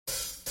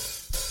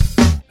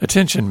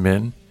Attention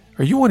men,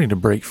 are you wanting to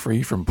break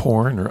free from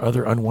porn or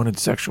other unwanted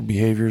sexual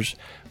behaviors,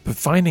 but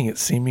finding it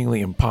seemingly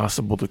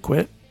impossible to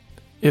quit?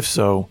 If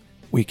so,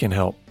 we can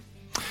help.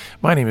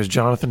 My name is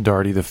Jonathan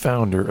Daugherty, the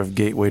founder of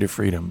Gateway to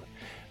Freedom.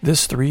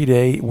 This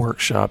 3-day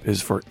workshop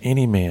is for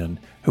any man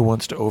who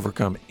wants to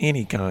overcome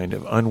any kind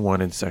of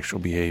unwanted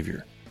sexual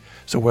behavior.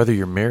 So whether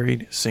you're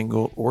married,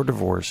 single, or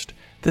divorced,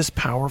 this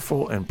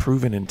powerful and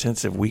proven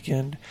intensive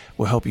weekend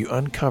will help you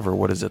uncover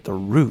what is at the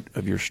root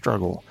of your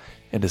struggle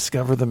and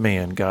discover the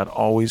man God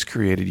always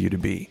created you to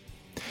be.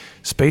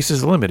 Space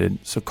is limited,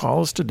 so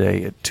call us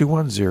today at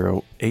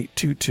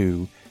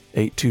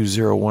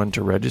 210-822-8201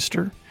 to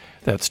register.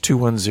 That's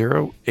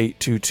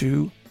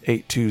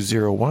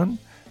 210-822-8201,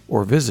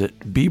 or visit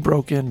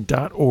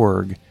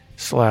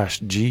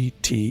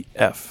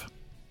bebroken.org/GTF.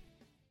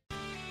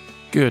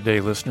 Good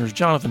day, listeners.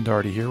 Jonathan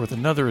Daugherty here with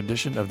another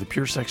edition of the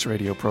Pure Sex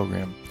Radio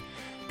program.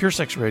 Pure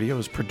Sex Radio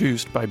is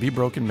produced by Be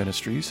Broken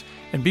Ministries,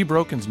 and Be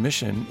Broken's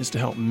mission is to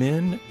help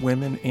men,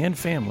 women, and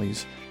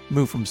families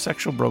move from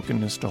sexual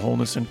brokenness to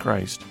wholeness in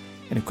Christ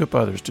and equip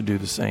others to do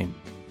the same.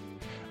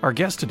 Our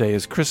guest today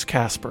is Chris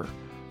Casper,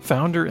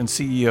 founder and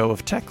CEO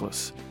of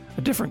Techless,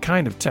 a different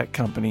kind of tech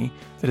company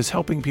that is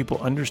helping people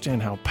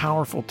understand how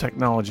powerful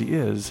technology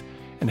is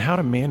and how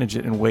to manage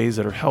it in ways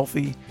that are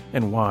healthy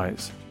and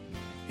wise.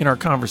 In our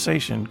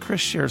conversation,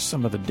 Chris shares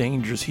some of the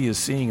dangers he is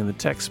seeing in the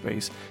tech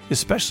space,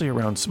 especially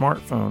around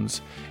smartphones,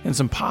 and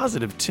some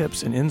positive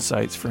tips and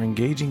insights for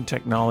engaging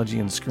technology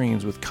and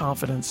screens with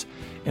confidence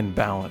and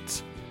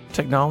balance.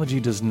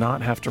 Technology does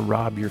not have to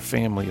rob your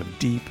family of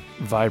deep,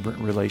 vibrant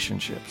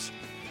relationships.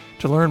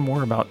 To learn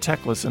more about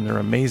Techless and their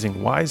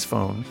amazing Wise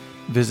Phone,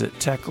 visit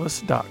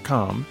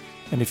techless.com.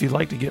 And if you'd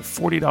like to get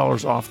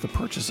 $40 off the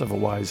purchase of a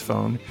Wise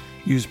Phone,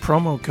 use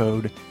promo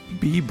code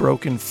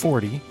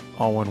BEBROKEN40,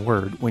 all one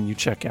word, when you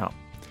check out.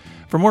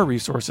 For more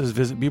resources,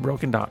 visit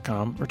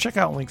bebroken.com or check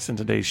out links in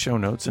today's show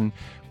notes, and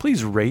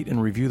please rate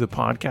and review the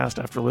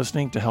podcast after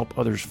listening to help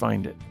others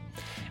find it.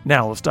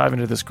 Now, let's dive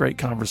into this great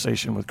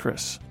conversation with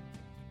Chris.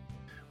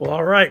 Well,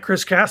 all right,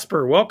 Chris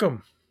Casper,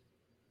 welcome.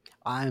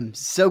 I'm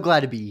so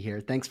glad to be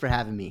here. Thanks for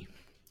having me.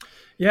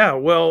 Yeah,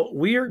 well,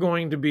 we are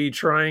going to be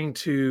trying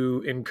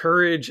to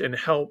encourage and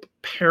help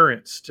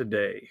parents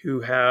today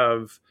who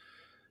have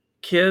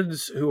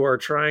kids who are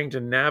trying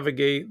to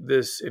navigate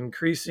this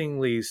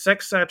increasingly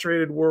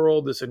sex-saturated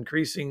world, this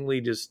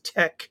increasingly just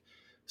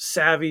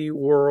tech-savvy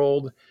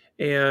world.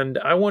 And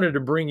I wanted to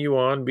bring you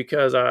on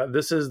because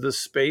this is the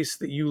space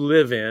that you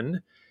live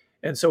in.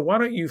 And so why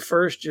don't you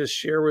first just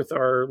share with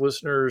our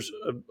listeners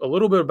a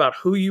little bit about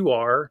who you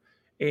are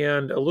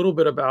and a little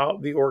bit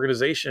about the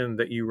organization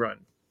that you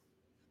run.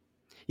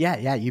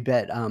 Yeah, you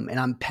bet. And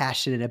I'm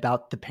passionate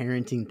about the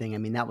parenting thing. I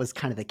mean, that was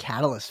kind of the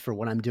catalyst for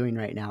what I'm doing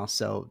right now.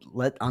 So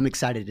I'm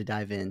excited to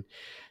dive in.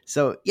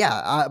 So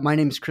my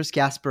name is Chris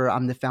Casper.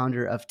 I'm the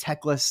founder of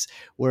Techless.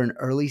 We're an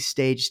early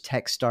stage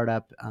tech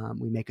startup.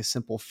 We make a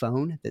simple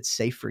phone that's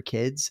safe for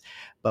kids,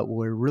 but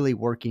we're really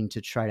working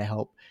to try to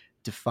help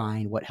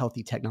define what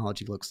healthy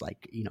technology looks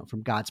like,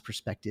 from God's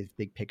perspective,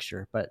 big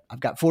picture. But I've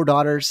got 4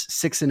 daughters,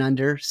 6 and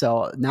under,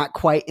 so not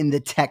quite in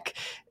the tech.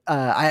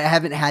 I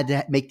haven't had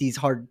to make these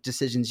hard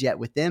decisions yet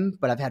with them,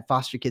 but I've had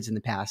foster kids in the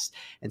past.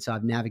 And so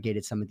I've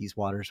navigated some of these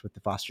waters with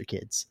the foster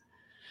kids.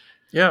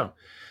 Yeah.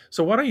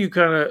 So why don't you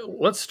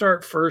let's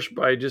start first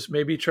by just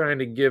maybe trying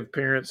to give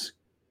parents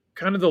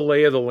kind of the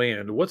lay of the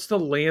land. What's the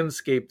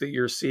landscape that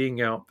you're seeing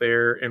out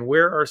there, and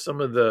where are some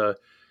of the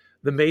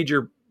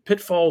major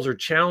pitfalls or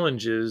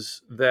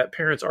challenges that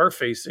parents are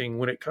facing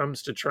when it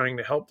comes to trying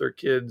to help their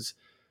kids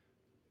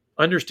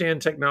understand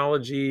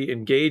technology,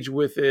 engage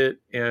with it,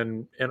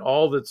 and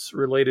all that's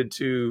related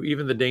to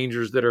even the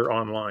dangers that are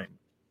online?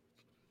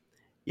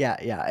 Yeah.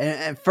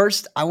 And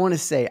first, I want to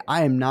say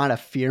I am not a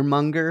fear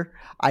monger.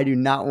 I do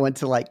not want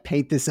to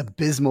paint this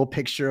abysmal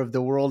picture of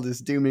the world as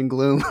doom and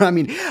gloom. I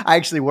mean, I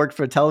actually worked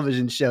for a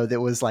television show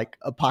that was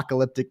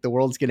apocalyptic, the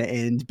world's going to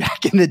end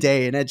back in the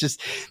day. And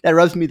that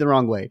rubs me the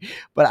wrong way.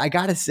 But I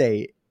got to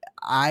say,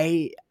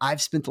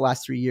 I've spent the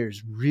last 3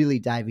 years really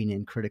diving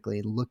in critically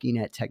and looking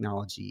at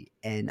technology,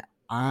 and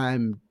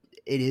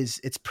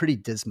it's pretty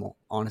dismal,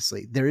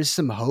 honestly. There is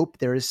some hope.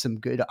 There are some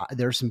good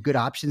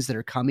options that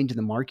are coming to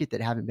the market that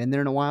haven't been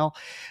there in a while.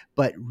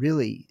 But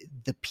really,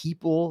 the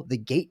people, the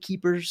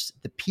gatekeepers,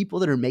 the people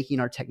that are making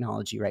our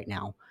technology right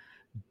now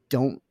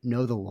don't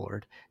know the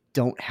Lord,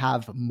 don't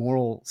have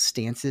moral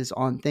stances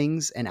on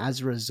things. And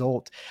as a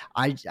result,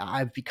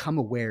 I've become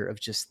aware of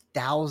just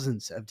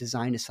thousands of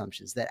design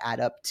assumptions that add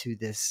up to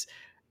this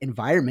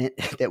environment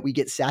that we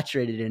get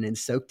saturated in and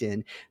soaked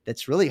in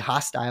that's really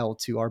hostile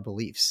to our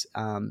beliefs.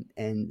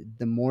 And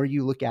the more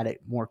you look at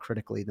it more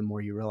critically, the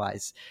more you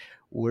realize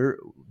we're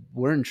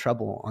in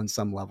trouble on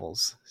some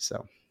levels.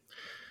 So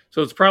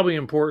it's probably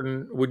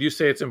important. Would you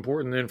say it's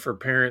important then for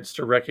parents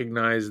to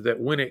recognize that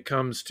when it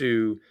comes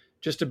to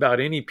just about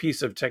any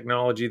piece of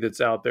technology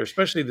that's out there,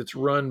 especially that's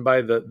run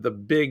by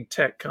the big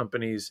tech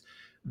companies,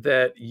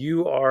 that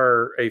you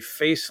are a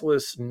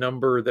faceless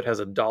number that has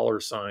a dollar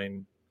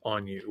sign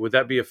on you? Would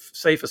that be a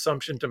safe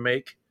assumption to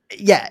make?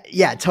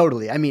 Yeah,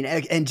 totally. I mean,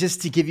 and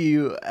just to give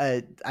you,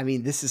 I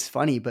mean, this is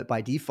funny, but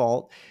by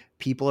default,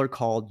 people are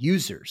called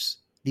users.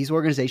 These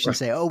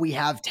organizations Right. say, "Oh, we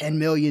have 10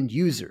 million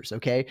users."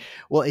 Okay,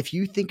 well, if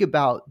you think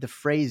about the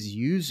phrase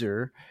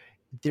 "user,"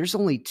 there's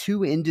only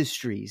two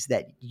industries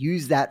that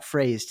use that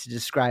phrase to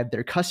describe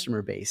their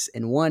customer base,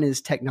 and one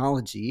is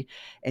technology,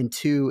 and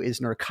two is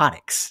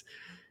narcotics.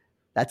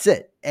 That's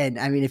it. And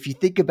I mean, if you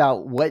think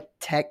about what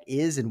tech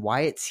is and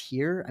why it's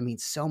here, I mean,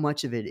 so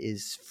much of it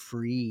is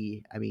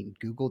free. I mean,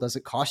 Google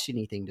doesn't cost you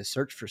anything to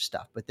search for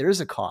stuff, but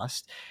there's a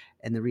cost.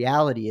 And the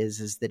reality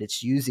is that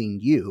it's using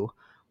you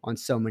on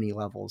so many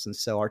levels. And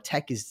so our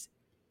tech is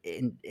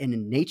in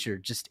nature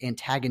just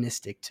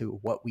antagonistic to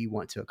what we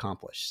want to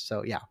accomplish.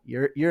 So yeah,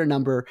 you're a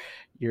number,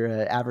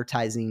 you're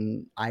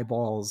advertising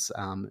eyeballs,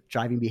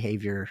 driving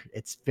behavior.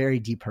 It's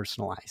very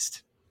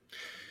depersonalized.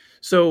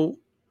 So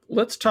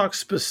let's talk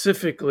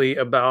specifically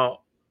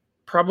about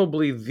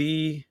probably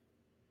the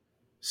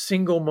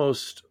single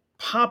most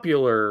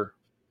popular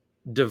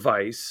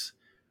device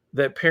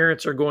that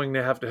parents are going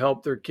to have to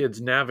help their kids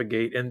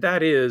navigate, and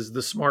that is the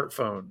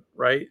smartphone,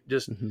 right?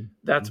 Just Hmm.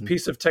 that's a Hmm.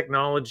 piece of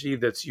technology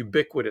that's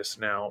ubiquitous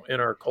now in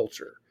our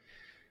culture.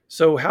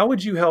 So, how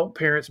would you help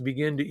parents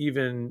begin to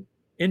even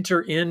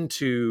enter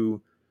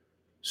into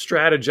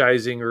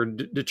strategizing or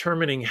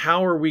determining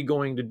how are we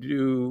going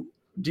to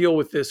deal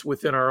with this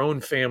within our own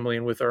family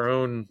and with our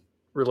own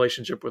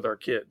relationship with our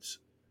kids?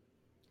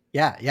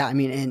 Yeah. I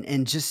mean,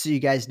 and just so you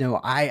guys know,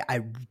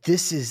 I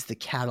this is the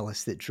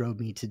catalyst that drove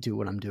me to do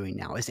what I'm doing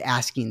now is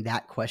asking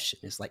that question.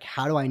 Is like,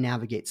 how do I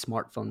navigate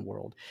smartphone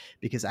world?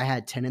 Because I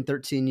had 10 and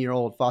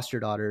 13-year-old foster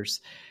daughters,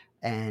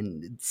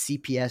 and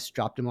CPS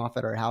dropped them off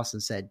at our house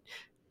and said,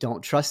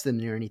 "Don't trust them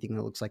near anything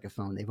that looks like a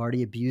phone. They've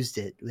already abused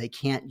it. They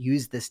can't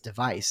use this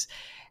device."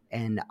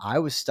 And I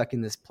was stuck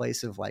in this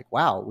place of like,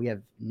 wow, we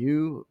have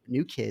new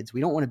kids. We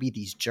don't want to be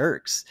these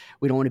jerks.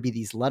 We don't want to be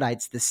these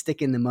luddites, the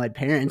stick in the mud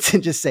parents,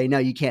 and just say, no,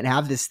 you can't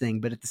have this thing.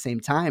 But at the same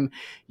time,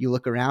 you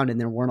look around and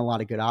there weren't a lot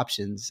of good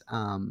options.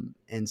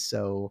 And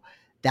so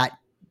that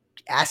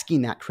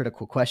asking that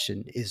critical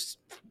question is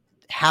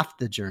half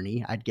the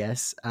journey, I'd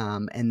guess.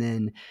 And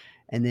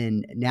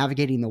then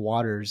navigating the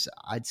waters,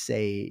 I'd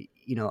say,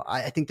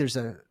 I think there's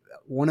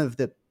one of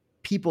the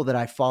people that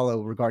I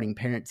follow regarding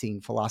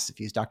parenting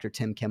philosophy is Dr.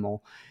 Tim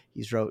Kimmel.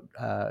 He's wrote,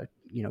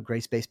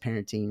 Grace-Based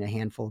Parenting, a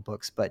handful of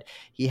books, but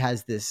he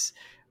has this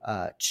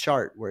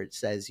chart where it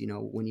says,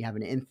 when you have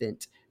an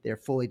infant, they're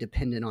fully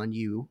dependent on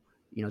you.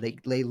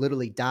 They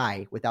literally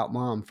die without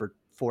mom for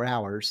 4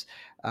 hours,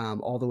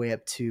 all the way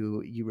up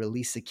to you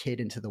release a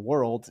kid into the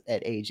world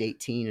at age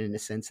 18, in a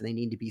sense, and they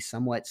need to be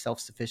somewhat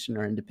self-sufficient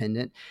or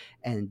independent.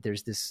 And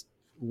there's this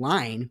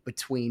line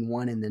between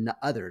one and the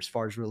other as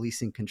far as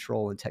releasing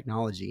control and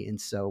technology.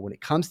 And so when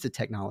it comes to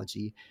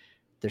technology,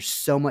 there's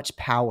so much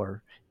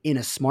power in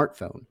a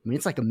smartphone. I mean,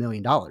 it's like $1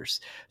 million.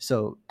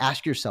 So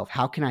ask yourself,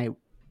 how can I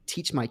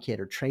teach my kid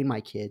or train my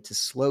kid to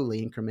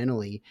slowly,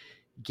 incrementally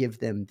give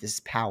them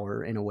this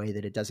power in a way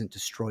that it doesn't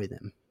destroy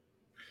them?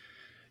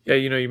 Yeah,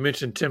 you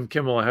mentioned Tim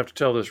Kimmel. I have to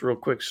tell this real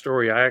quick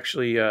story. I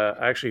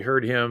actually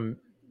heard him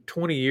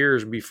 20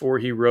 years before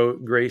he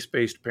wrote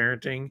Grace-Based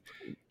Parenting,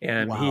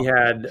 and he Wow.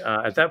 had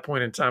at that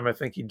point in time, I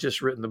think he'd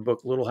just written the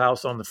book Little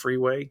House on the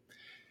Freeway,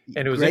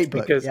 and it was Great interesting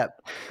book. because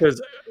Yep.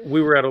 because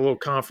we were at a little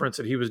conference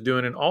that he was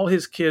doing, and all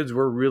his kids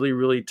were really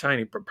really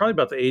tiny, probably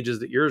about the ages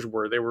that yours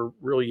were. They were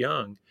really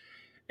young,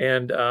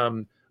 and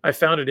I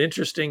found it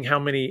interesting how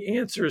many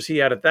answers he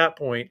had at that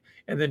point.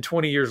 And then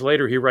 20 years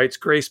later, he writes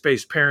Grace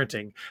Based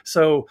Parenting.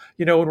 So,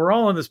 when we're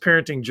all on this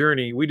parenting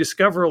journey, we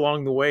discover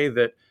along the way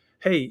that,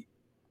 hey,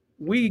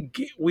 we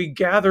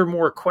gather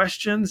more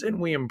questions and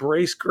we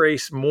embrace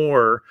grace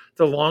more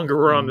the longer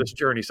we're on this Mm.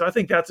 journey. So I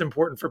think that's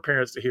important for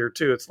parents to hear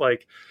too. It's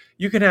like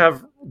you can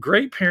have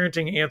great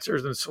parenting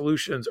answers and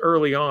solutions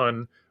early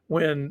on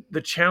when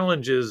the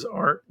challenges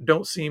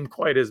don't seem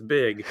quite as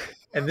big.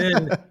 And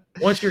then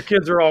once your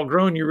kids are all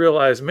grown, you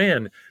realize,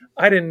 man,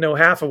 I didn't know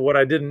half of what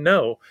I didn't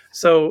know.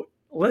 So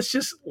let's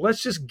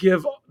just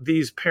give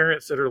these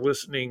parents that are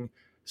listening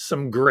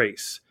some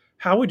grace.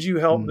 How would you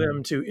help Mm.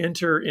 them to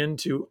enter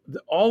into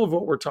all of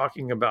what we're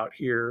talking about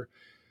here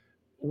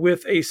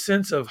with a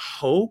sense of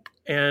hope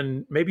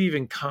and maybe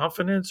even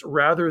confidence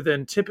rather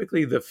than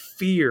typically the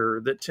fear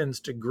that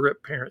tends to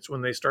grip parents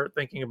when they start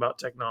thinking about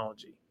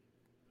technology?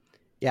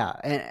 Yeah,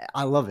 and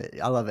I love it.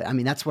 I love it. I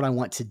mean, that's what I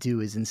want to do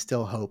is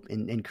instill hope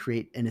and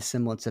create an a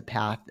semblance of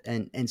path.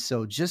 And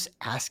so just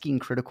asking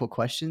critical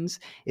questions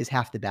is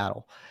half the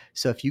battle.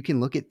 So if you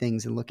can look at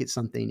things and look at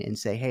something and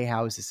say, hey,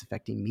 how is this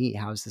affecting me?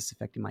 How is this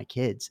affecting my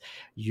kids?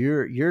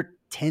 You're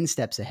 10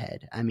 steps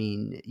ahead. I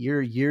mean,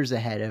 you're years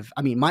ahead of,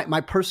 I mean, my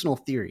personal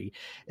theory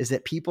is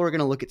that people are going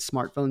to look at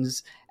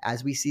smartphones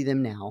as we see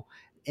them now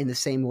in the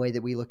same way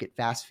that we look at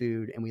fast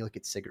food and we look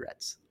at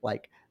cigarettes.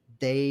 Like,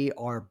 they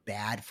are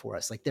bad for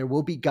us. Like, there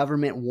will be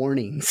government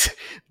warnings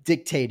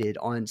dictated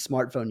on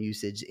smartphone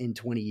usage in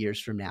 20 years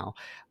from now.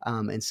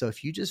 And so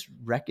if you just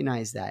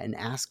recognize that and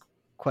ask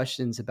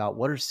questions about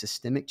what are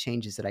systemic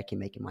changes that I can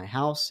make in my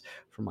house,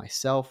 for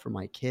myself, for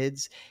my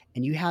kids,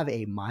 and you have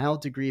a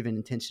mild degree of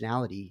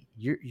intentionality,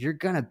 you're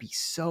going to be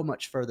so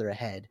much further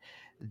ahead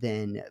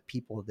than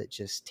people that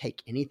just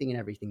take anything and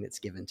everything that's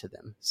given to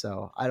them.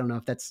 So I don't know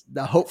if that's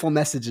the hopeful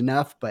message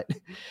enough, but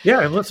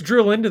Yeah, and let's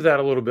drill into that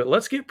a little bit.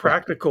 Let's get yeah.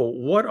 practical.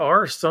 What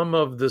are some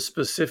of the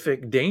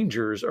specific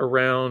dangers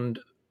around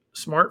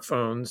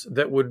smartphones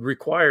that would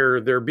require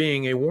there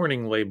being a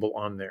warning label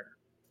on there?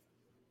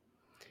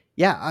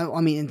 Yeah, I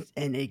mean,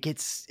 and it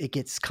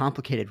gets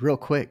complicated real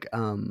quick.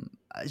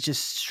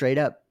 Just straight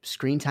up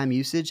screen time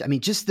usage. I mean,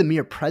 just the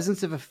mere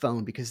presence of a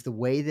phone, because the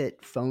way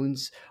that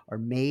phones are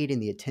made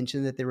and the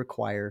attention that they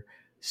require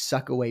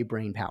suck away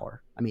brain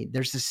power. I mean,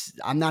 there's this.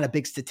 I'm not a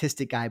big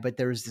statistic guy, but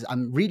there's this.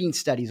 I'm reading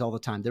studies all the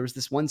time. There was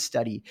this one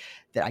study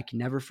that I can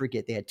never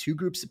forget. They had two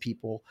groups of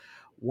people.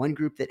 One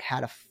group that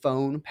had a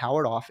phone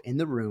powered off in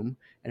the room,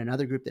 and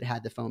another group that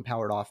had the phone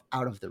powered off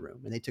out of the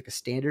room. And they took a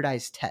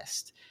standardized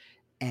test,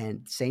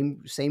 and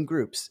same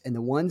groups, and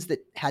the ones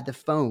that had the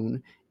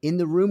phone in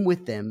the room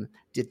with them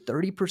did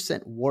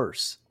 30%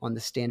 worse on the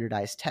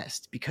standardized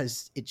test,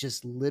 because it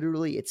just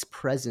literally, its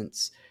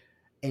presence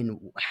and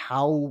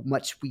how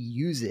much we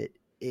use it,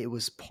 it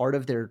was part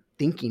of their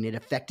thinking. It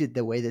affected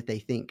the way that they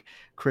think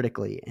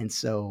critically. And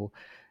so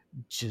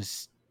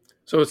just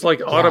So it's like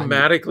yeah, I mean,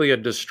 automatically a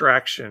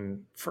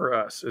distraction for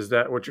us. Is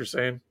that what you're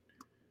saying?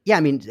 yeah,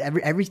 I mean,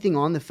 everything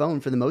on the phone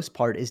for the most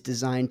part is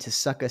designed to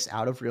suck us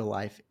out of real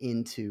life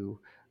into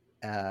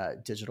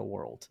digital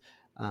world.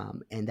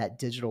 And that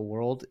digital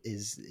world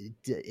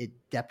it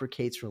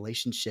deprecates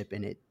relationship,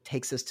 and it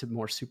takes us to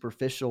more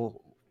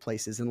superficial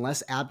places and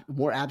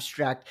more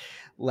abstract,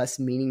 less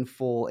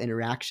meaningful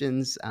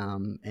interactions.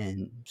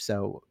 And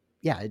so,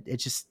 yeah,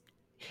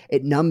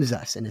 it numbs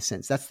us in a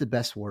sense. That's the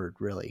best word,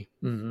 really.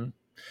 Mm-hmm.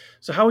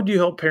 So how would you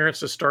help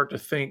parents to start to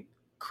think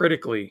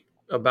critically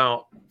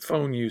about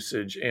phone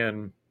usage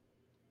and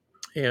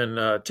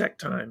tech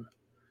time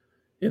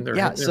Yeah. in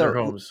their So,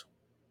 homes?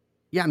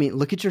 yeah, I mean,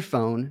 look at your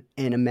phone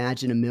and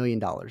imagine $1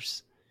 million.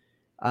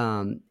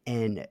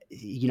 And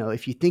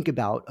if you think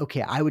about,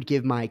 okay, I would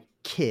give my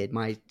kid,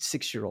 my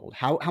 6-year-old,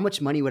 how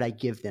much money would I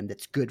give them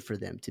that's good for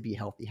them to be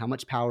healthy? How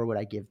much power would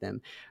I give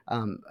them?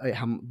 How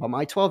about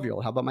my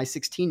 12-year-old? How about my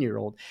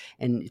 16-year-old?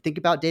 And think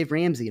about Dave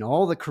Ramsey and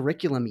all the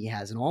curriculum he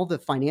has and all the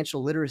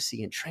financial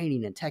literacy and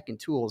training and tech and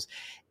tools,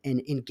 and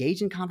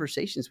engage in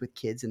conversations with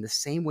kids in the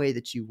same way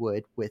that you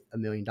would with $1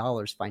 million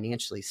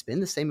financially.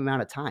 Spend the same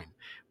amount of time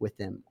with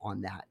them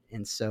on that.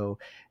 And so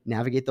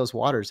navigate those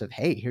waters of,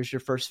 hey, here's your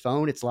first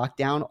phone. It's locked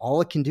down. All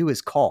it can do is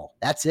call.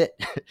 That's it.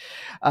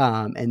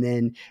 And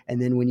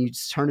then when you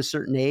turn a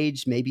certain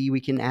age, maybe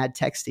we can add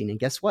texting. And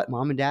guess what?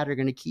 Mom and dad are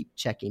going to keep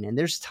checking. And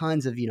there's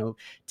tons of,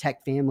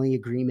 tech family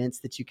agreements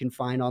that you can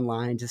find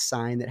online to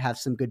sign that have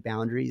some good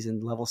boundaries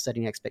and level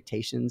setting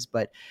expectations.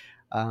 But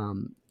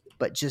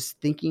just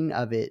thinking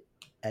of it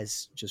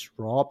as just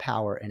raw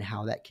power and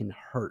how that can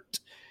hurt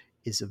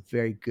is a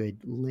very good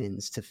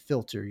lens to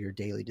filter your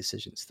daily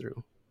decisions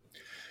through.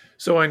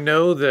 So I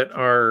know that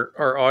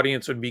our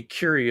audience would be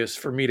curious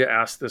for me to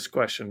ask this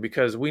question,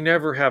 because we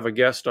never have a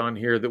guest on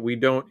here that we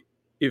don't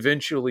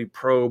eventually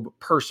probe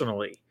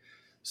personally.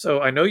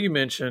 So I know you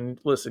mentioned,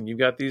 listen, you've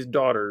got these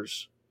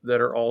daughters that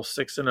are all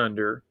 6 and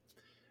under,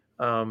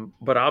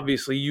 but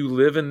obviously you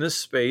live in this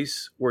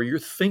space where you're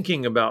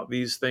thinking about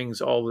these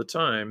things all the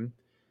time.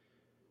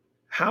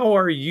 How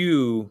are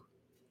you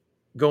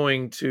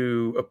going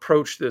to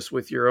approach this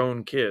with your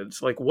own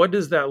kids? Like, what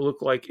does that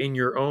look like in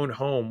your own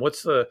home?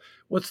 What's the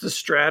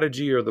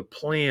strategy or the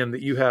plan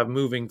that you have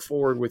moving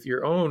forward with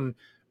your own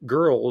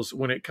girls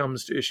when it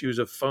comes to issues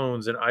of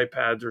phones and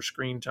iPads or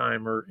screen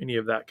time or any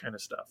of that kind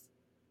of stuff?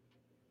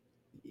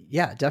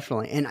 Yeah,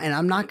 definitely. And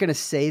I'm not going to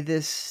say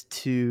this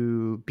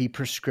to be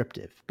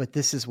prescriptive, but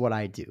this is what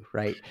I do,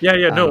 right? Yeah,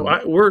 no,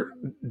 Um, we're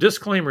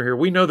disclaimer here.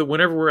 We know that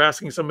whenever we're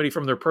asking somebody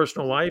from their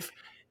personal life,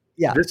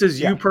 yeah, this is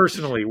yeah. you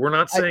personally. We're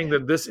not I, saying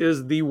that this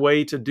is the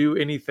way to do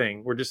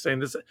anything. We're just saying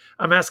this.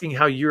 I'm asking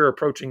how you're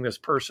approaching this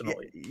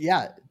personally.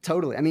 Yeah,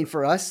 totally. I mean,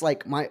 for us,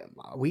 like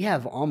we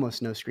have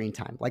almost no screen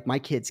time. Like my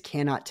kids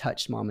cannot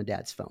touch mom and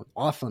dad's phone,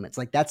 off limits.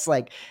 Like that's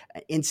like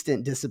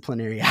instant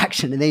disciplinary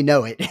action, and they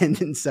know it.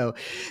 And so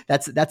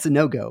that's a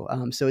no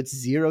go. So it's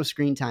zero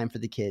screen time for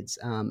the kids.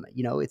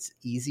 It's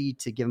easy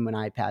to give them an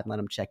iPad and let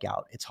them check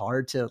out. It's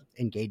hard to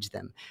engage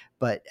them,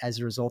 but as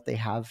a result, they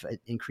have an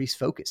increased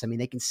focus. I mean,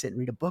 they can sit and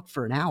read a book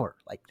for an hour.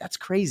 Like that's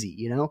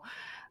crazy.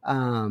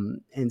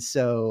 And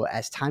so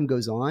as time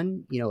goes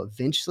on,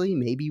 eventually,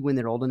 maybe when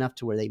they're old enough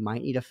to where they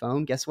might need a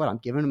phone, guess what? I'm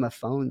giving them a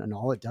phone and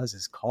all it does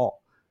is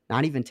call,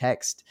 not even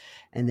text,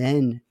 and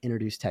then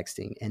introduce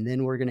texting. And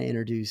then we're going to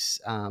introduce,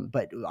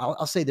 but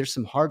I'll say there's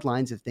some hard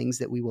lines of things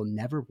that we will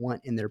never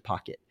want in their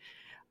pocket.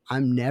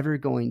 I'm never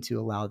going to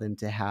allow them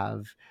to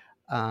have,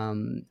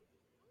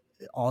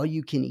 all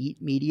you can eat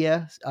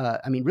media.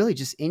 I mean, really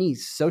just any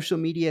social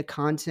media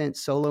content,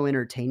 solo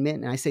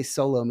entertainment. And I say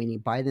solo, meaning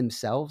by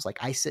themselves, like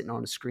I sitting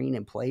on a screen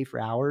and play for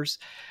hours.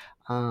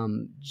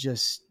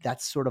 Just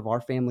that's sort of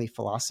our family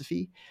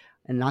philosophy.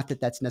 And not that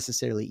that's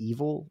necessarily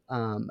evil,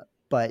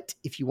 but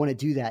if you want to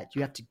do that,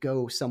 you have to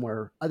go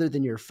somewhere other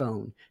than your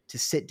phone to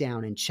sit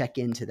down and check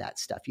into that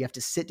stuff. You have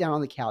to sit down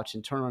on the couch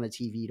and turn on a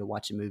TV to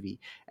watch a movie,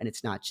 and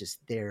it's not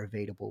just there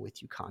available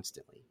with you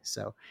constantly.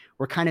 So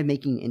we're kind of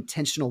making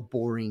intentional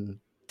boring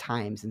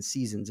times and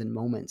seasons and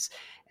moments,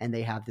 and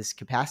they have this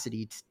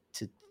capacity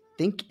to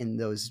think in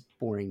those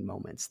boring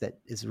moments that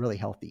is really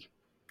healthy.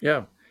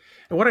 Yeah.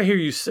 And what I hear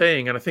you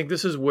saying, and I think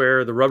this is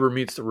where the rubber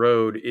meets the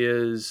road,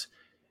 is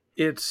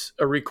it's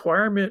a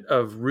requirement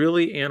of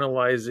really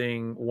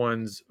analyzing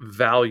one's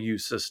value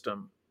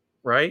system,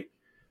 right?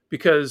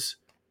 Because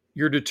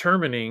you're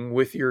determining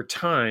with your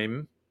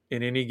time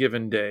in any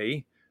given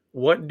day,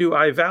 what do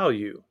I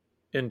value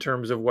in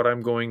terms of what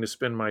I'm going to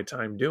spend my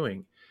time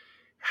doing?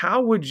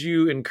 How would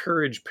you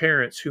encourage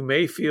parents who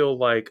may feel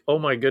like, oh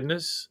my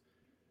goodness,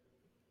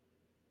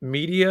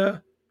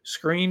 media,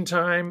 screen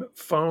time,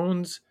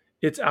 phones,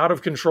 it's out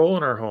of control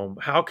in our home.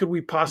 How could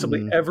we possibly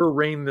Mm, ever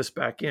rein this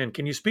back in?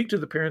 Can you speak to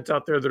the parents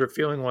out there that are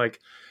feeling like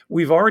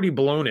we've already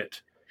blown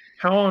it?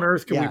 How on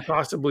earth can we yeah.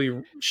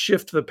 possibly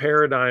shift the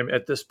paradigm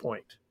at this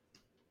point?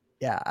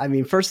 Yeah, I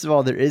mean, first of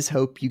all, there is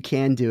hope. You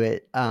can do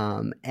it,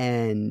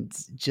 and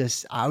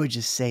just I would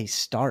just say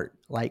start.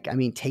 Like, I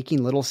mean,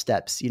 taking little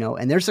steps,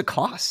 and there's a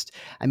cost.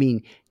 I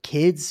mean,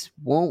 kids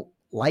won't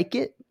like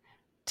it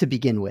to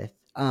begin with,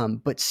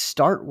 but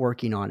start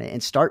working on it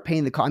and start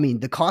paying the cost. I mean,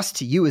 the cost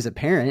to you as a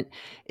parent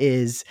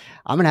is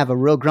I'm gonna have a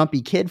real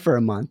grumpy kid for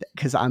a month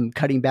because I'm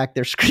cutting back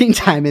their screen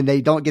time and they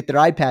don't get their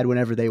iPad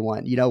whenever they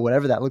want,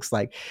 whatever that looks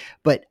like.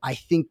 But I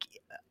think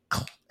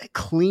cl-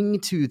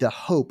 cling to the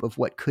hope of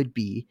what could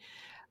be,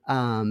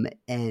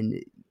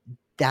 and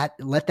that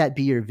let that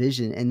be your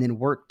vision, and then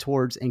work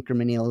towards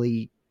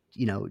incrementally,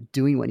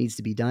 doing what needs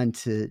to be done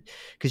to,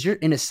 because you're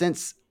in a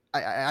sense,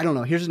 I don't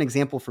know. Here's an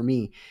example for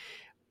me.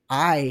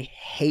 I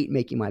hate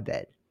making my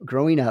bed.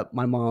 Growing up,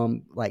 my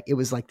mom, like, it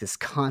was like this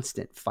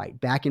constant fight,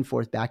 back and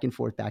forth, back and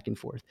forth, back and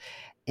forth.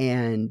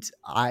 And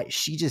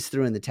she just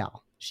threw in the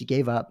towel. She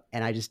gave up,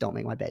 and I just don't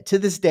make my bed. To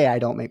this day, I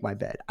don't make my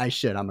bed. I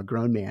should. I'm a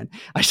grown man.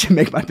 I should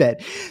make my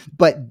bed.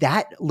 But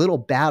that little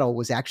battle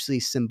was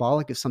actually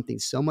symbolic of something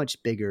so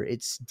much bigger.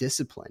 It's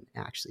discipline,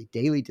 actually,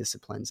 daily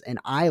disciplines. And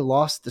I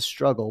lost the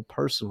struggle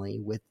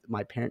personally with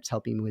my parents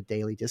helping me with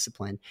daily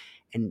discipline.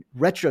 In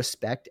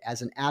retrospect,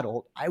 as an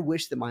adult, I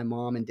wish that my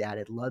mom and dad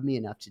had loved me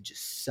enough to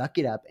just suck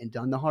it up and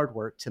done the hard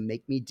work to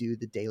make me do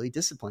the daily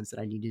disciplines that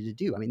I needed to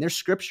do. I mean, there's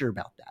scripture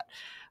about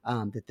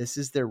that, that this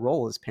is their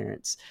role as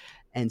parents.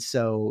 And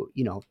so,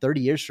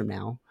 30 years from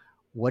now,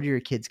 what are your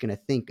kids going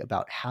to think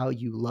about how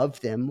you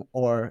loved them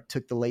or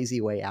took the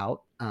lazy way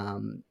out?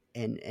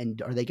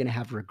 And are they going to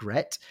have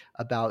regret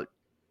about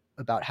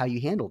how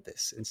you handled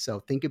this? And so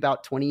think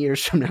about 20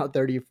 years from now,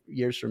 30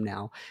 years from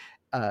now,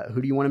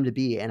 who do you want them to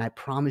be? And I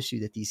promise you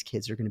that these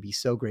kids are going to be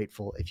so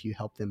grateful if you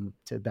help them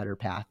to a better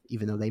path,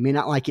 even though they may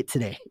not like it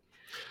today.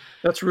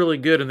 That's really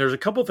good. And there's a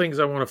couple things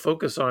I want to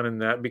focus on in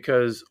that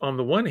because, on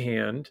the one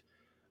hand,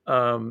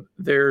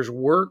 there's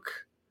work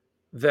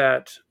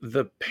that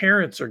the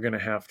parents are going to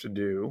have to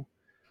do.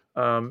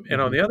 And on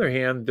Mm-hmm. the other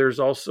hand, there's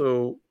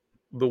also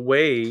the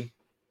way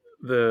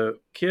the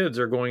kids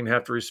are going to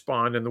have to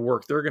respond and the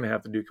work they're going to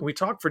have to do. Can we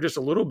talk for just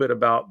a little bit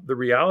about the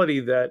reality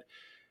that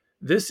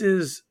this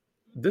is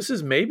this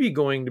is maybe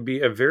going to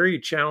be a very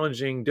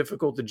challenging,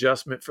 difficult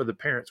adjustment for the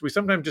parents? We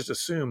sometimes just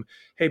assume,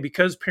 hey,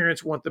 because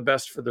parents want the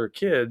best for their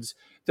kids,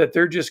 that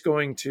they're just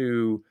going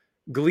to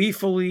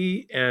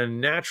gleefully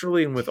and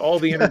naturally and with all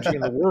the energy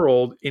in the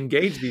world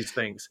engage these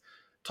things.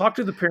 Talk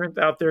to the parent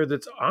out there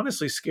that's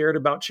honestly scared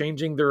about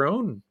changing their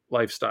own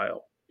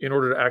lifestyle in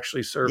order to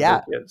actually serve their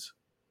Yeah. kids.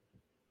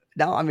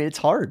 No, I mean, it's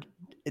hard.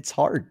 It's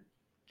hard.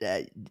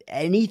 Uh,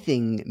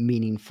 Anything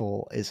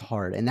meaningful is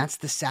hard. And that's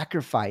the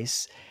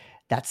sacrifice.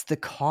 That's the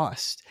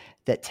cost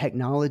that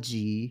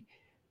technology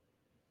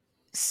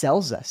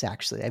sells us,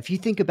 actually. If you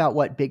think about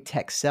what big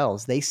tech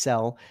sells, they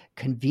sell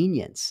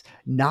convenience,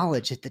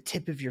 knowledge at the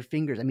tip of your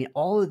fingers. I mean,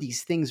 all of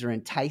these things are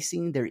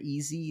enticing, they're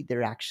easy,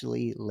 they're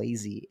actually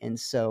lazy. And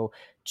so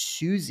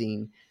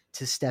choosing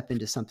to step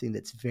into something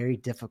that's very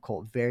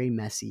difficult, very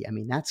messy, I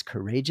mean, that's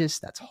courageous,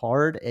 that's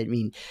hard. I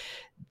mean,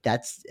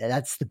 that's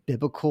the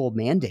biblical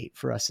mandate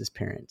for us as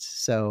parents.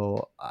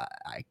 So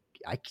I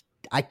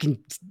I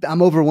can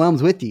I'm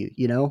overwhelmed with you,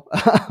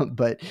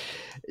 but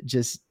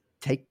just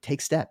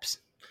take steps.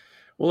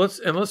 Well,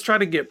 let's try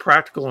to get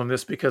practical on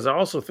this because I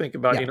also think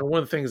about, Yeah.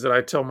 one of the things that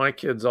I tell my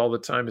kids all the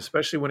time,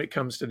 especially when it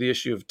comes to the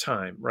issue of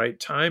time, right?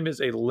 Time is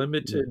a Mm.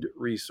 limited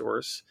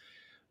resource.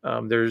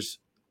 There's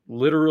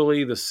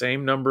literally the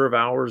same number of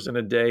hours in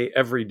a day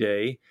every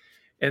day.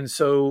 And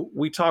so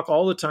we talk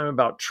all the time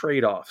about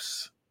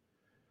trade-offs.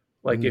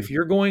 Like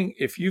Mm.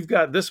 if you've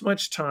got this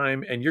much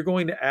time and you're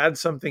going to add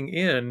something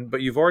in,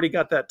 but you've already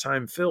got that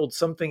time filled,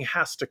 something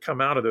has to come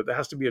out of it. There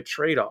has to be a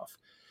trade-off.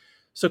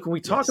 So can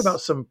we talk about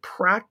Yes. some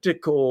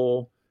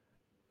practical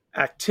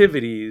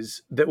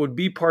activities that would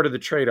be part of the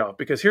trade-off?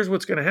 Because here's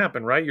what's going to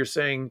happen, right? You're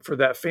saying for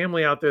that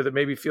family out there that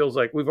maybe feels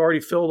like we've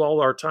already filled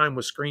all our time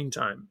with screen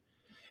time.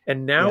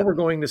 And now Yep. we're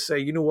going to say,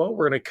 you know what,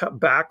 we're going to cut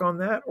back on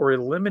that or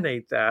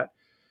eliminate that.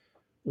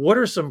 What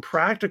are some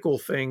practical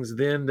things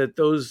then that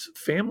those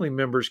family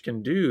members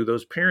can do,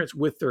 those parents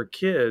with their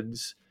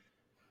kids,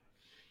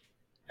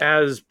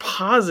 as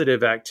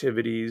positive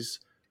activities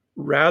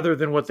rather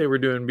than what they were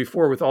doing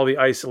before with all the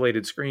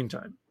isolated screen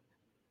time?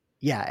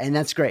 Yeah, and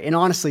that's great. And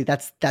honestly,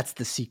 that's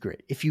the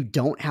secret. If you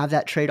don't have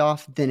that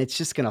trade-off, then it's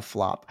just going to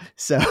flop.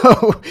 So,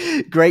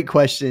 great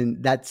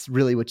question. That's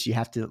really what you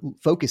have to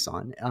focus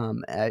on.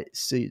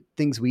 So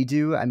things we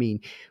do, I mean,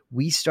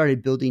 we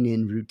started building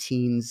in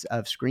routines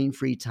of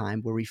screen-free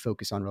time where we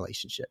focus on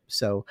relationship.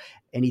 So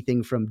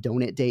anything from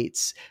donut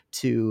dates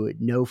to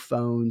no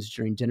phones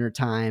during dinner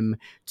time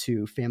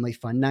to family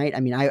fun night.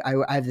 I mean, I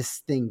have this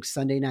thing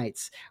Sunday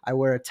nights. I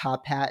wear a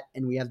top hat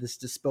and we have this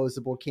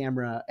disposable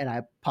camera and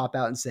I pop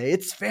out and say,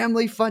 it's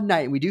family fun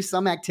night. And we do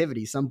some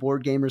activity, some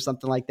board game or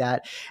something like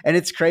that. And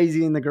it's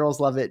crazy and the girls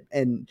love it.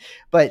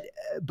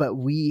 But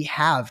we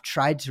have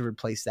tried to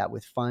replace that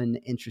with fun,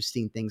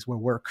 interesting things where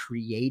we're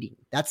creating.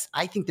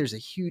 I think there's a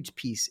huge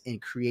piece in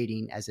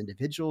creating as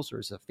individuals or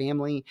as a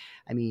family.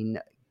 I mean,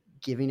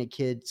 giving a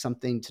kid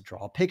something to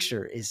draw a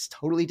picture is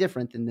totally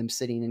different than them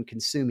sitting and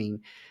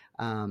consuming.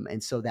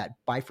 And so that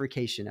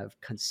bifurcation of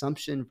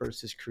consumption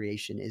versus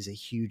creation is a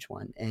huge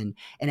one. And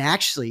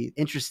actually,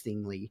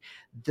 interestingly,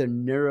 the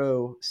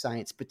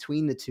neuroscience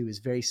between the two is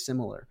very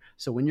similar.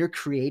 So when you're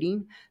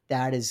creating,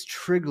 that is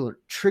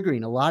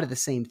triggering a lot of the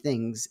same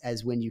things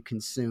as when you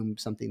consume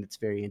something that's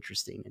very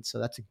interesting. And so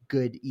that's a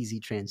good, easy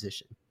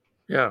transition.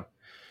 Yeah.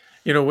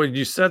 You know, when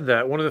you said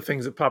that, one of the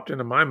things that popped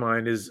into my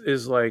mind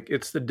is like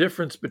it's the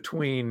difference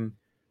between,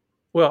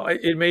 well,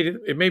 it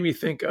made me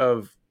think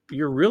of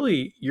you're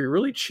really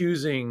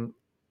choosing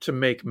to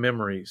make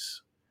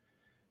memories,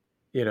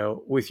 you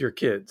know, with your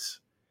kids.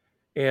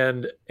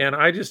 And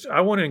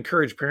I want to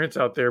encourage parents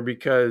out there,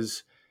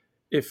 because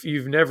if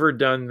you've never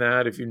done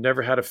that, if you've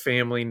never had a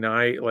family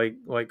night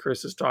like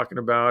Chris is talking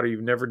about, or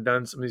you've never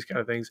done some of these kind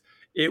of things,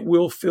 it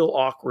will feel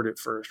awkward at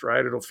first,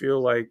 right? It'll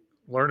feel like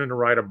learning to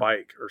ride a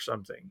bike or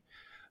something.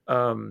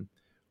 Um,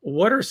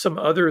 what are some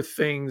other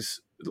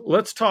things?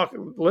 Let's kind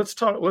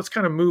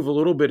of move a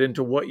little bit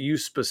into what you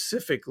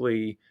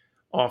specifically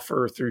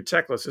offer through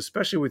Techless,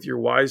 especially with your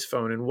Wise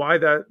Phone, and why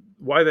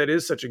that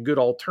is such a good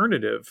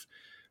alternative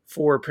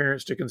for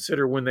parents to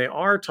consider when they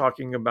are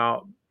talking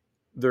about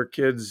their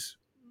kids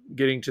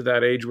getting to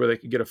that age where they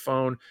could get a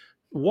phone.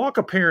 Walk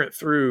a parent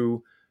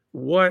through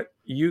what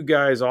you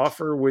guys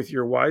offer with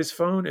your Wise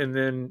Phone, and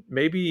then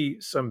maybe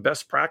some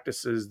best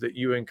practices that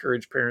you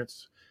encourage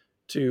parents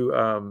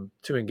to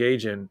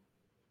engage in.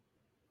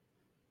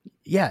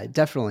 Yeah,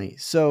 definitely.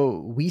 So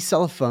we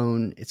sell a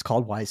phone. It's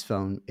called Wise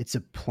Phone. It's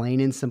a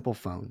plain and simple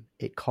phone.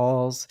 It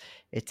calls,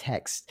 it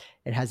texts.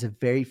 It has a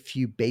very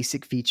few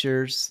basic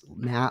features: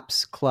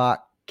 maps,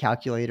 clock,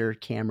 calculator,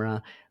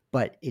 camera,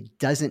 but it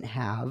doesn't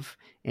have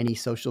any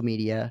social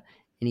media,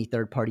 any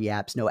third-party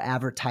apps, no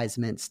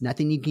advertisements,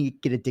 nothing you can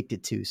get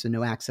addicted to. So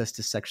no access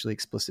to sexually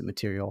explicit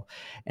material.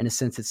 In a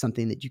sense, it's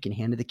something that you can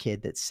hand to the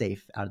kid that's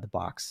safe out of the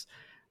box.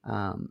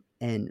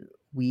 And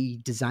we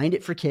designed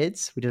it for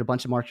kids. We did a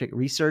bunch of market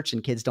research,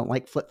 and kids don't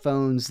like flip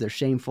phones. They're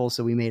shameful.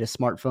 So we made a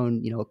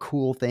smartphone, a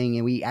cool thing.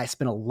 And I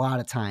spent a lot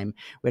of time.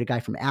 We had a guy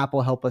from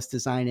Apple help us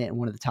design it, and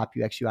one of the top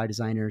UX UI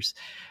designers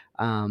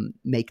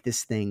make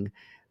this thing.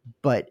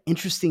 But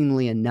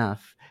interestingly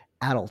enough,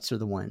 adults are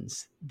the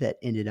ones that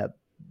ended up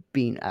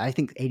being, I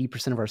think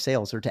 80% of our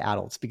sales are to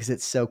adults because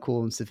it's so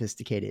cool and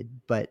sophisticated.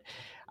 But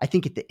I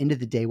think at the end of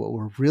the day, what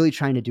we're really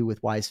trying to do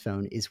with Wise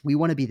Phone is we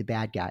want to be the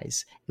bad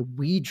guys.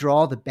 We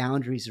draw the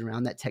boundaries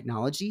around that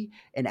technology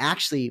and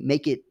actually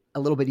make it a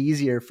little bit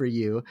easier for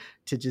you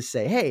to just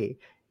say, hey,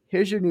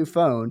 here's your new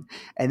phone,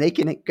 and they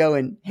can go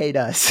and hate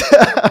us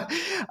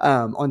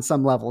on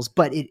some levels,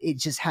 but it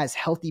just has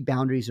healthy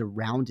boundaries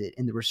around it,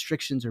 and the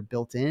restrictions are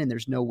built in, and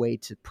there's no way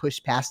to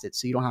push past it.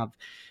 So you don't have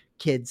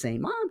kids saying,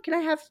 Mom, can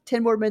I have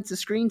 10 more minutes of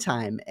screen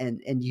time?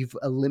 And you've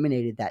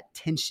eliminated that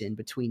tension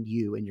between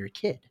you and your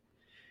kid.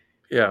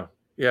 Yeah,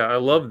 yeah, I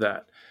love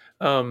that.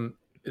 Um,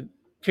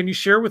 can you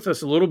share with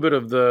us a little bit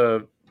of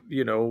the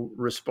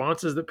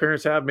responses that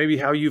parents have? Maybe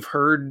how you've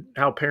heard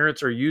how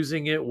parents are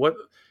using it. What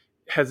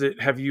has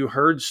it? Have you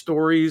heard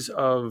stories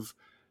of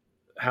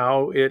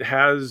how it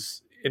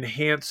has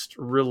enhanced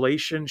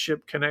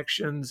relationship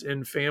connections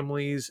in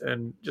families,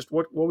 and just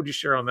what would you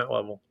share on that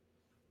level?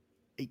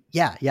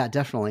 Yeah,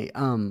 definitely.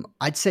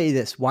 I'd say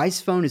this: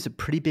 Wise Phone is a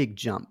pretty big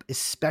jump,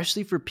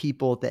 especially for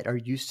people that are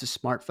used to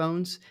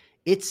smartphones.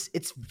 It's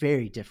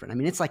very different. I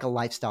mean, it's like a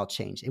lifestyle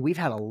change, and we've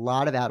had a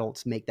lot of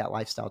adults make that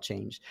lifestyle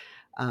change.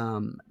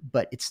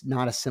 But it's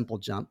not a simple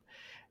jump.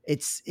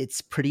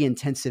 It's pretty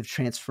intensive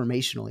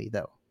transformationally,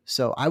 though.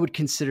 So I would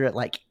consider it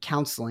like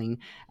counseling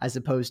as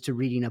opposed to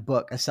reading a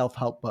book, a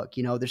self-help book.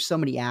 There's so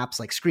many apps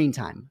like Screen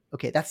Time.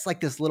 Okay, that's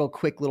like this little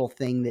quick little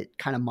thing that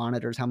kind of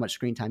monitors how much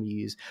screen time you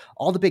use.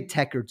 All the big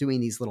tech are doing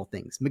these little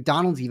things.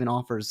 McDonald's even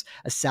offers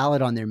a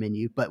salad on their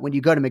menu, but when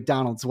you go to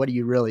McDonald's, what do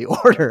you really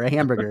order? A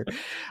hamburger.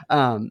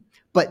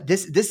 But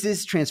this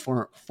is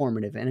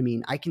transformative. And I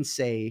mean, I can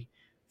say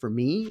for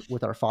me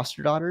with our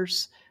foster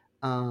daughters,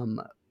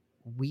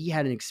 we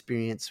had an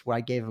experience where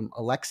I gave them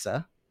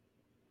Alexa,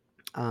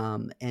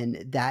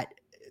 and that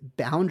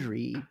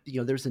boundary,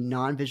 there's a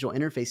non-visual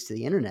interface to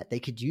the internet. They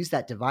could use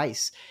that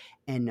device,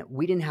 and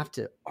we didn't have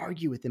to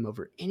argue with them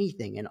over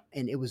anything.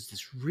 And it was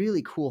this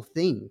really cool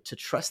thing to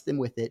trust them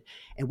with it.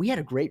 And we had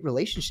a great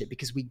relationship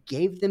because we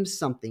gave them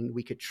something,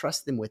 we could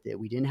trust them with it.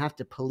 We didn't have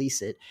to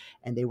police it,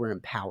 and they were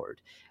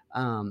empowered.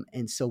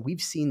 And so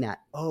we've seen that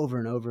over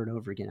and over and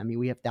over again. I mean,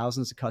 we have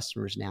thousands of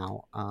customers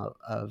now,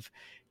 of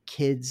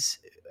kids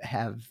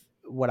have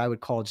what I would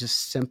call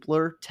just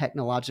simpler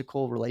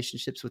technological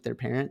relationships with their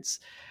parents.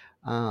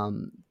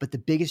 But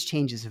the biggest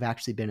changes have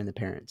actually been in the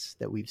parents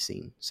that we've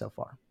seen so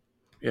far.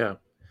 Yeah.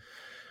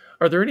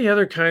 Are there any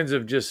other kinds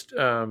of just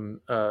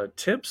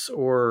tips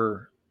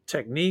or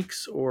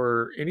techniques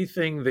or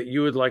anything that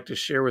you would like to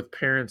share with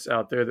parents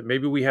out there that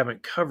maybe we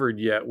haven't covered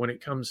yet when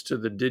it comes to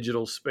the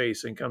digital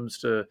space and comes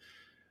to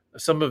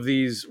some of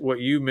these, what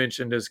you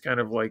mentioned as kind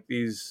of like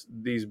these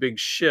big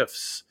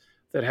shifts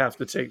that have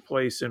to take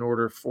place in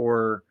order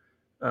for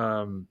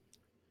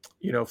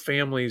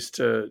families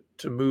to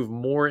move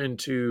more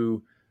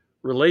into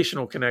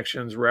relational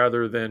connections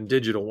rather than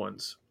digital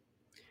ones?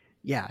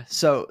 Yeah.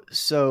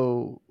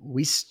 So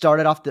we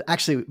started off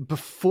actually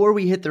before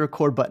we hit the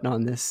record button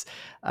on this,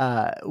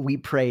 we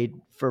prayed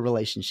for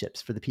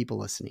relationships for the people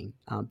listening.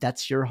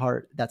 That's your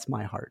heart. That's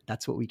my heart.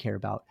 That's what we care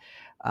about.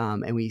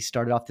 And we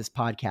started off this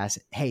podcast,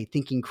 hey,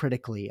 thinking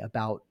critically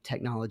about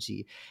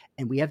technology.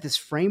 And we have this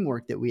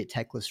framework that we at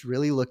Techlist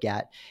really look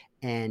at.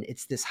 And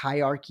it's this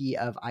hierarchy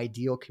of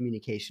ideal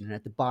communication. And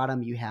at the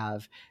bottom, you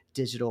have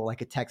digital,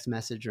 like a text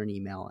message or an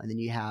email. And then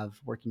you have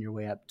working your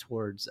way up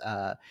towards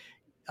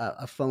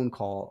a phone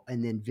call,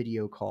 and then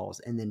video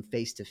calls, and then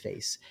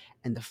face-to-face.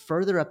 And the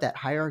further up that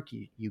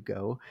hierarchy you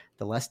go,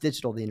 the less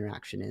digital the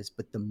interaction is,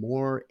 but the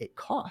more it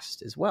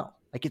costs as well.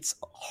 Like, it's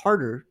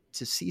harder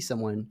to see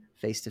someone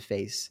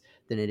face-to-face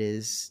than it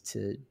is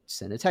to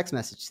send a text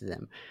message to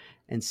them.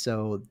 And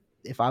so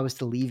if I was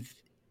to leave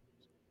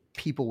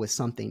people with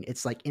something,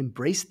 it's like,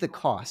 embrace the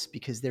cost,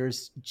 because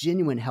there's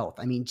genuine health.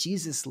 I mean,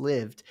 Jesus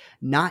lived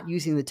not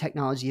using the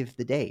technology of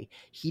the day.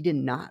 He did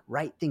not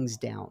write things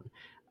down.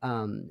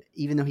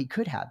 Even though he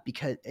could have,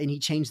 and he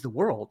changed the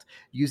world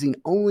using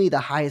only the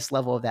highest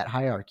level of that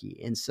hierarchy.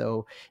 And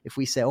so if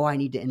we say, oh, I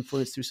need to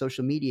influence through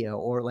social media,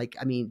 or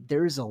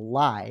there's a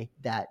lie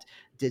that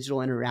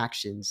digital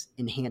interactions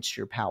enhance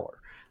your power.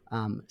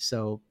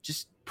 So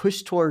just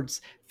push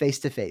towards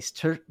face-to-face,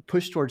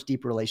 push towards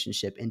deep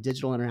relationship, and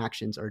digital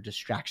interactions are a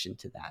distraction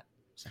to that.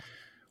 So.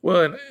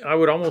 Well, and I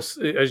would almost,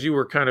 as you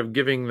were kind of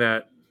giving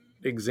that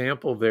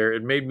example there,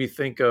 it made me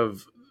think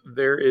of,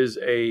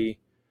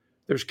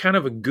 there's kind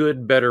of a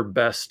good, better,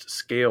 best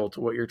scale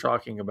to what you're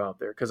talking about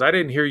there. Because I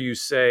didn't hear you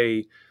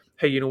say,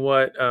 hey, you know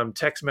what?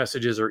 Text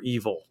messages are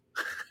evil.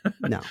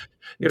 No,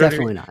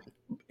 definitely not.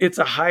 It's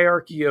a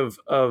hierarchy of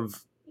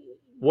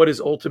what is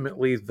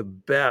ultimately the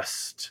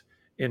best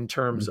in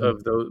terms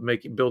of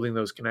building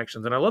those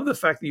connections. And I love the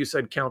fact that you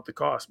said count the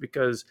cost,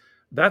 because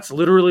that's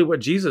literally what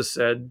Jesus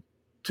said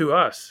to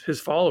us, his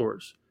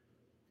followers.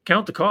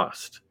 Count the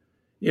cost,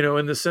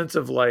 in the sense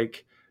of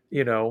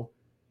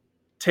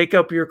take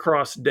up your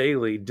cross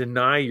daily,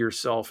 deny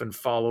yourself, and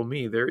follow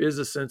me. There is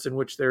a sense in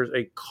which there's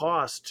a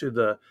cost to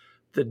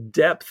the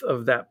depth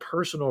of that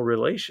personal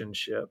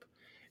relationship.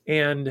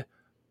 And,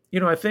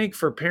 I think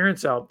for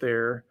parents out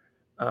there,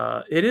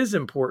 it is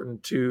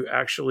important to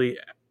actually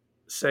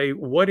say,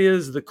 what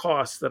is the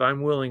cost that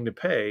I'm willing to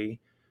pay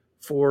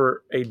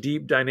for a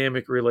deep,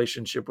 dynamic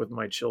relationship with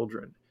my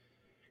children?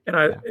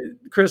 And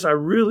Chris, I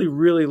really,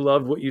 really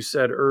loved what you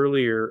said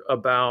earlier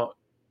about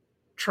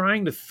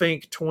trying to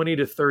think 20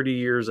 to 30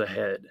 years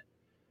ahead,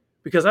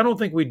 because I don't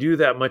think we do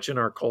that much in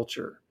our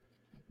culture,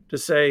 to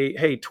say,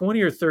 hey, 20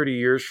 or 30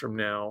 years from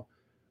now,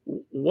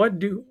 what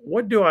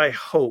do I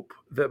hope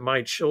that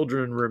my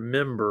children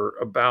remember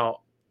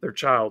about their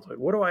childhood?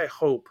 What do I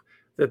hope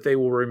that they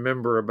will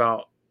remember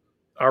about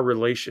our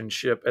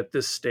relationship at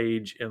this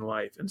stage in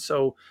life? And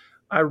so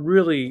I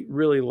really,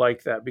 really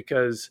like that,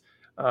 because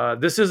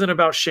this isn't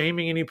about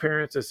shaming any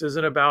parents. This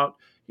isn't about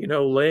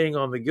laying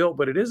on the guilt,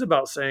 but it is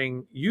about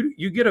saying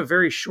you get a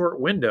very short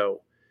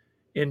window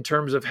in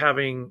terms of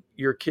having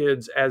your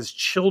kids as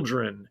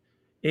children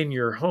in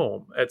your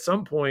home. At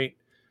some point,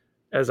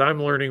 as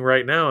I'm learning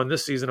right now in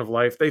this season of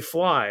life, they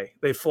fly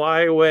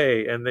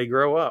away and they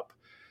grow up.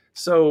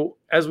 So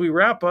as we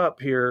wrap up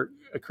here,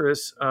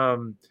 Chris,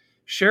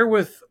 share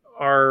with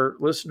our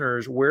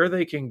listeners where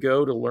they can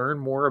go to learn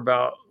more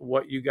about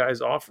what you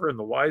guys offer in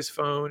the Wise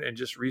Phone and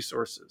just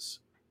resources.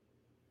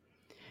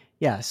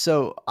 Yeah,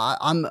 so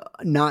I'm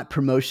not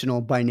promotional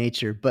by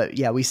nature, but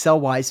yeah, we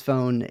sell Wise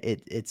Phone.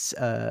 It's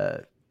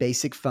a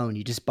basic phone.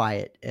 You just buy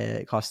it.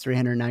 It costs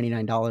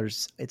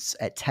 $399. It's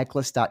at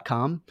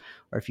techlist.com,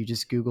 or if you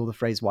just Google the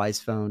phrase Wise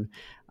Phone,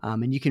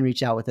 and you can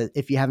reach out with it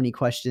if you have any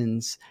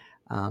questions.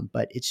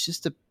 But it's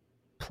just a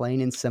plain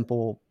and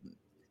simple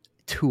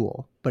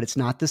tool, but it's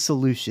not the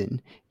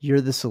solution.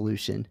 You're the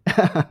solution.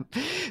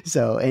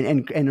 So,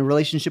 and a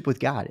relationship with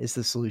God is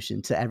the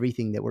solution to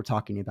everything that we're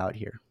talking about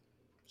here.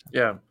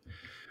 Yeah.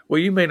 Well,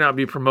 you may not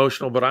be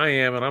promotional, but I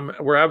am, and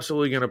we're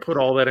absolutely going to put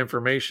all that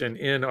information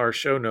in our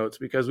show notes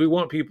because we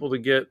want people to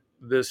get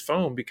this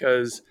phone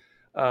because,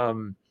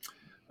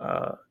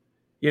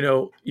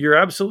 you're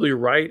absolutely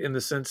right in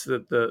the sense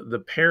that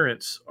the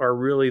parents are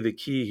really the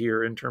key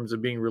here in terms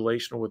of being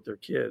relational with their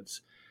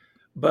kids.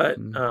 But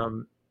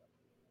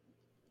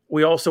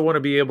we also want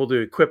to be able to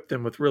equip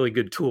them with really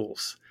good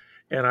tools.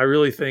 And I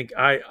really think,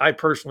 I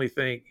personally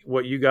think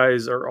what you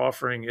guys are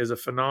offering is a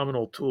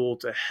phenomenal tool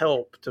to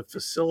help to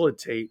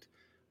facilitate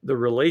the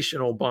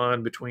relational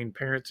bond between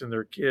parents and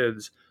their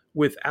kids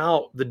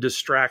without the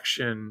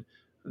distraction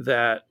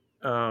that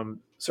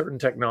certain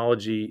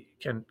technology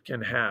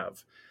can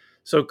have.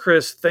 So,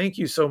 Chris, thank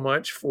you so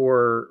much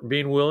for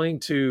being willing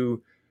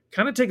to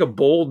kind of take a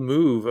bold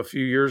move a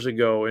few years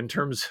ago in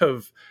terms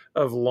of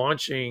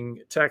launching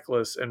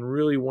Techless and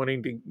really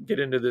wanting to get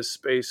into this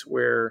space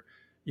where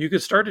you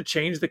could start to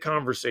change the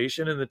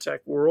conversation in the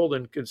tech world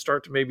and could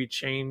start to maybe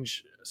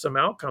change some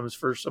outcomes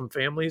for some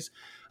families.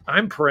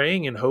 I'm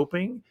praying and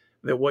hoping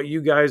that what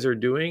you guys are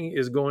doing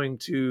is going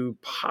to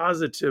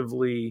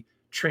positively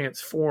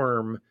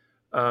transform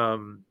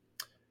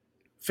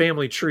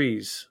family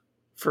trees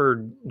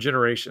for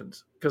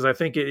generations, because I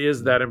think it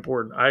is that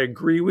important. I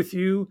agree with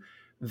you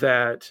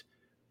that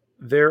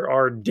there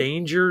are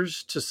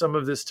dangers to some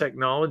of this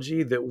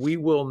technology that we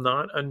will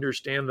not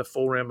understand the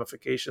full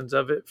ramifications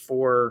of it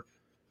for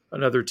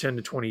another 10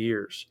 to 20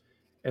 years.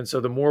 And so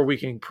the more we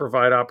can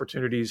provide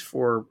opportunities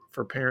for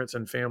parents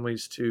and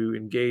families to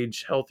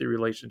engage healthy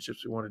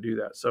relationships, we want to do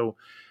that. So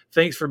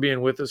thanks for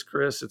being with us,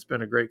 Chris. It's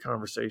been a great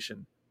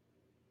conversation.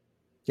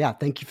 Yeah,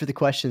 thank you for the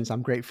questions.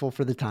 I'm grateful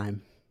for the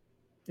time.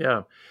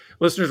 Yeah.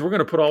 Listeners, we're going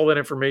to put all that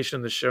information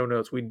in the show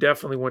notes. We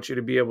definitely want you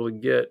to be able to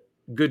get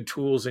good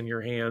tools in your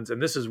hands. And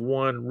this is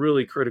one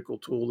really critical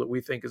tool that we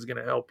think is going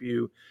to help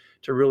you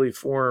to really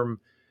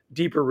form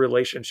deeper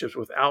relationships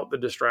without the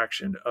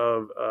distraction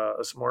of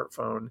a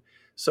smartphone.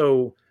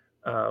 So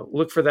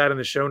look for that in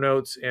the show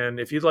notes. And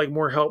if you'd like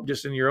more help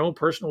just in your own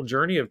personal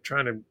journey of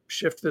trying to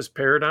shift this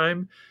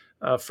paradigm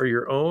for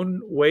your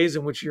own ways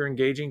in which you're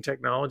engaging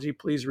technology,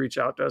 please reach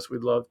out to us.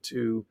 We'd love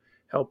to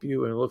help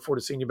you, and look forward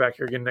to seeing you back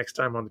here again next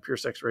time on the Pure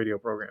Sex Radio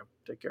program.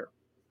 Take care.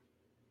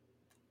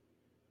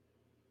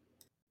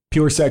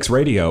 Pure Sex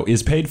Radio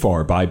is paid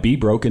for by Be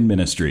Broken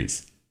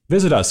Ministries.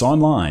 Visit us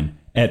online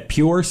at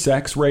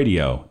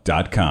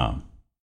puresexradio.com.